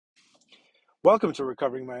Welcome to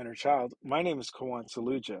Recovering My Inner Child. My name is Kawan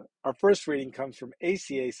Saluja. Our first reading comes from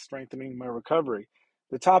ACA Strengthening My Recovery.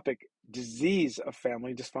 The topic, Disease of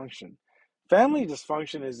Family Dysfunction. Family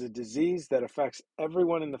dysfunction is a disease that affects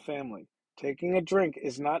everyone in the family. Taking a drink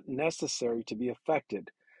is not necessary to be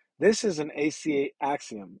affected. This is an ACA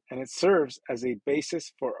axiom, and it serves as a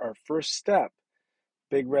basis for our first step.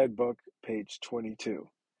 Big Red Book, page 22.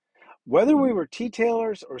 Whether we were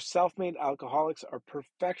tea-tailers or self-made alcoholics, our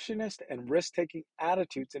perfectionist and risk-taking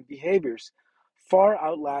attitudes and behaviors far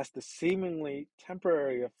outlast the seemingly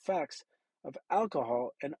temporary effects of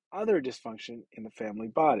alcohol and other dysfunction in the family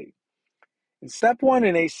body. In step one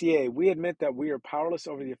in ACA, we admit that we are powerless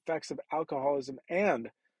over the effects of alcoholism and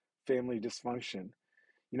family dysfunction.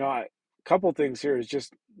 A couple things here is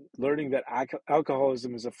just learning that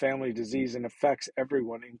alcoholism is a family disease and affects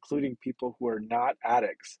everyone, including people who are not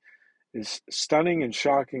addicts, is stunning and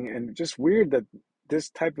shocking and just weird that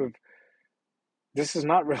this is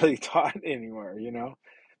not really taught anywhere.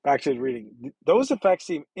 Back to the reading. Those effects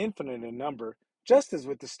seem infinite in number, just as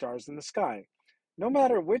with the stars in the sky. No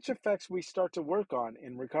matter which effects we start to work on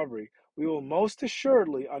in recovery, we will most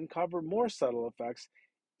assuredly uncover more subtle effects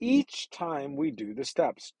each time we do the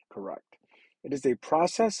steps correct. It is a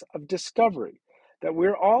process of discovery that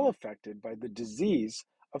we're all affected by the disease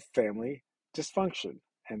of family dysfunction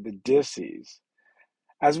and the disease.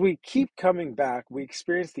 As we keep coming back, we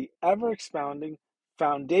experience the ever expounding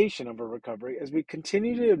foundation of our recovery as we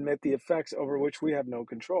continue to admit the effects over which we have no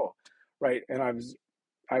control. Right. And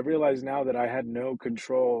I realize now that I had no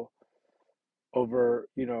control over,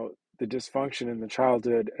 the dysfunction in the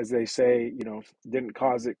childhood, as they say, didn't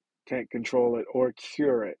cause it, can't control it or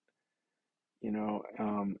cure it, you know.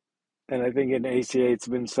 And I think in ACA it's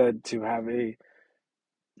been said to have a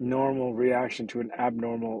normal reaction to an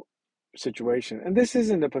abnormal situation. And this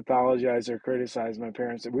isn't to pathologize or criticize my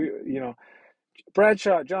parents. John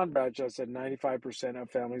Bradshaw said 95% of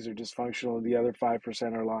families are dysfunctional, the other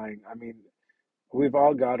 5% are lying. I mean, we've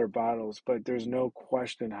all got our battles, but there's no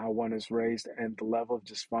question how one is raised and the level of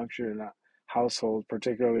dysfunction in a household,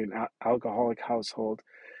 particularly an alcoholic household,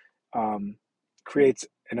 creates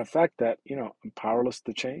an effect that, I'm powerless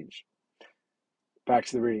to change. Back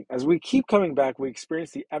to the reading. As we keep coming back, we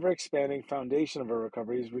experience the ever-expanding foundation of our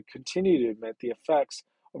recovery as we continue to admit the effects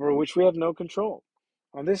over which we have no control.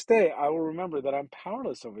 On this day, I will remember that I'm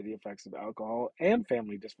powerless over the effects of alcohol and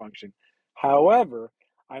family dysfunction. However,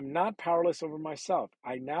 I'm not powerless over myself.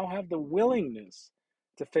 I now have the willingness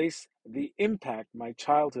to face the impact my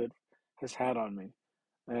childhood has had on me.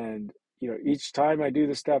 And, each time I do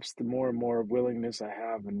the steps, the more and more willingness I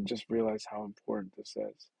have and just realize how important this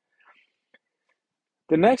is.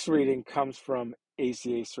 The next reading comes from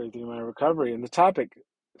ACA Strengthening My Recovery, and the topic,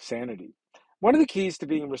 sanity. One of the keys to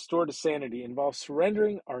being restored to sanity involves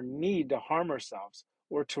surrendering our need to harm ourselves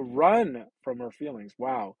or to run from our feelings.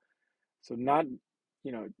 Wow. So not,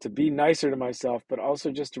 to be nicer to myself, but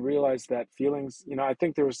also just to realize that feelings, I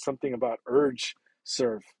think there was something about urge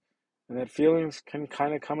surf and that feelings can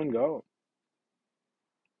kind of come and go.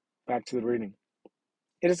 Back to the reading.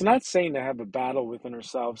 It is not sane to have a battle within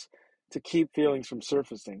ourselves to keep feelings from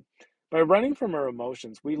surfacing. By running from our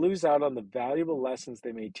emotions, we lose out on the valuable lessons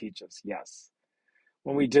they may teach us. Yes.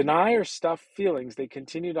 When we deny or stuff feelings, they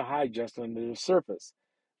continue to hide just under the surface.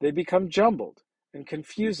 They become jumbled and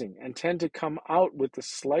confusing and tend to come out with the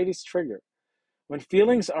slightest trigger. When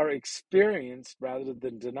feelings are experienced rather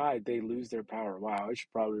than denied, they lose their power. Wow, I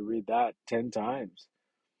should probably read that 10 times.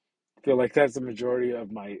 I feel like that's the majority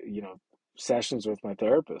of my, sessions with my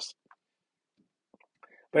therapist.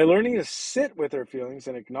 By learning to sit with our feelings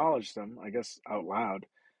and acknowledge them, I guess out loud,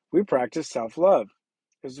 we practice self-love.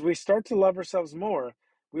 As we start to love ourselves more,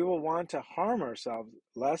 we will want to harm ourselves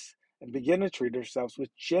less and begin to treat ourselves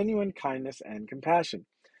with genuine kindness and compassion.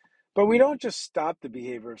 But we don't just stop the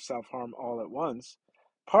behavior of self-harm all at once.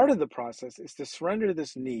 Part of the process is to surrender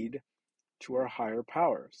this need to our higher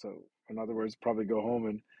power. So, in other words, probably go home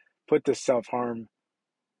and put this self-harm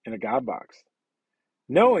in a God box,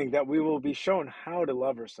 knowing that we will be shown how to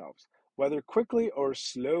love ourselves, whether quickly or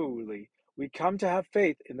slowly. We come to have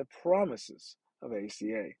faith in the promises of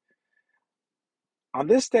ACA. On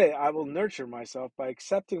this day, I will nurture myself by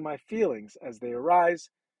accepting my feelings as they arise,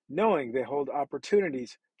 knowing they hold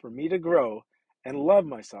opportunities for me to grow and love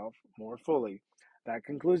myself more fully. That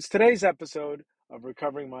concludes today's episode of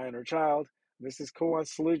Recovering My Inner Child. This is Kawan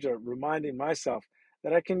Saluja reminding myself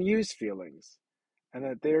that I can use feelings and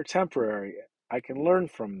that they are temporary. I can learn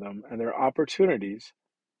from them and they're opportunities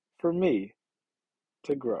for me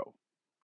to grow.